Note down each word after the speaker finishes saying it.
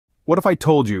What if I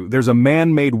told you there's a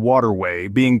man-made waterway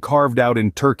being carved out in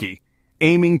Turkey,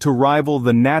 aiming to rival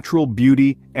the natural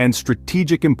beauty and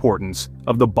strategic importance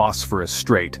of the Bosphorus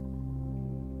Strait?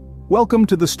 Welcome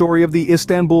to the story of the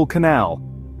Istanbul Canal,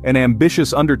 an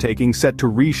ambitious undertaking set to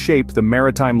reshape the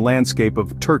maritime landscape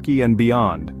of Turkey and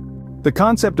beyond. The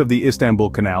concept of the Istanbul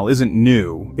Canal isn't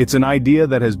new, it's an idea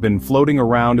that has been floating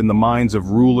around in the minds of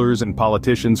rulers and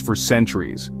politicians for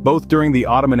centuries, both during the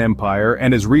Ottoman Empire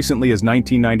and as recently as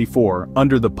 1994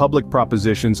 under the public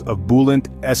propositions of Bülent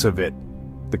Ecevit.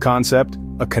 The concept,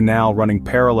 a canal running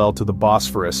parallel to the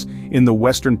Bosphorus in the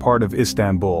western part of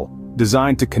Istanbul,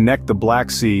 designed to connect the Black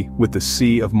Sea with the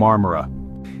Sea of Marmara.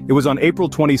 It was on April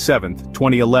 27,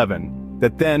 2011,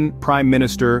 that then Prime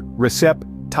Minister Recep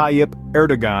Tayyip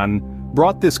Erdoğan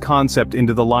brought this concept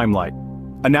into the limelight,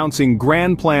 announcing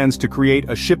grand plans to create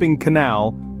a shipping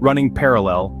canal running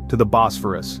parallel to the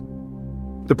Bosphorus.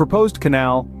 The proposed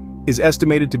canal is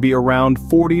estimated to be around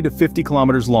 40 to 50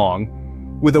 kilometers long,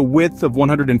 with a width of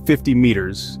 150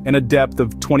 meters and a depth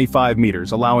of 25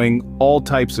 meters, allowing all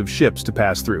types of ships to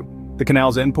pass through. The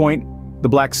canal's endpoint? The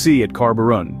Black Sea at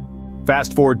Karburun.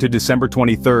 Fast forward to December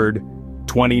 23,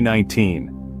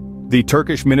 2019. The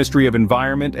Turkish Ministry of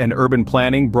Environment and Urban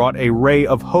Planning brought a ray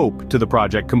of hope to the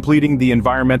project, completing the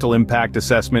environmental impact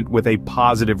assessment with a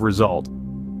positive result.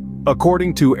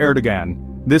 According to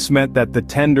Erdoğan, this meant that the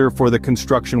tender for the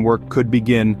construction work could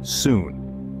begin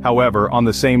soon. However, on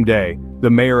the same day, the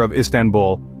mayor of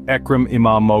Istanbul, Ekrem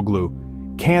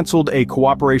İmamoğlu, canceled a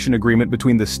cooperation agreement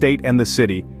between the state and the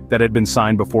city that had been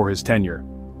signed before his tenure.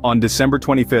 On December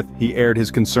 25th, he aired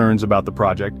his concerns about the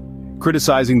project,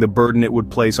 criticizing the burden it would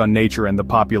place on nature and the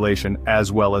population,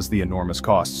 as well as the enormous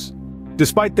costs.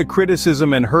 Despite the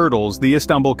criticism and hurdles, the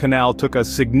Istanbul Canal took a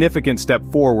significant step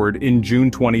forward in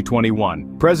June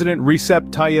 2021. President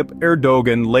Recep Tayyip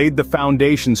Erdoğan laid the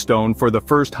foundation stone for the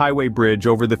first highway bridge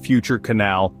over the future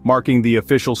canal, marking the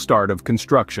official start of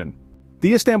construction.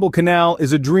 The Istanbul Canal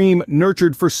is a dream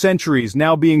nurtured for centuries,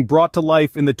 now being brought to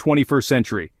life in the 21st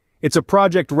century. It's a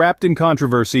project wrapped in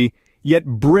controversy, yet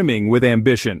brimming with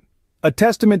ambition. A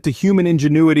testament to human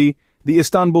ingenuity, the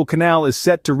Istanbul Canal is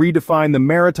set to redefine the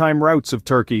maritime routes of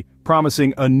Turkey,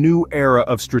 promising a new era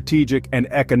of strategic and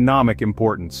economic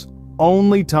importance.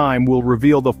 Only time will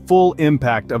reveal the full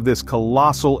impact of this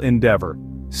colossal endeavor.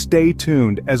 Stay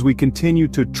tuned as we continue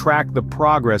to track the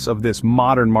progress of this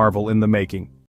modern marvel in the making.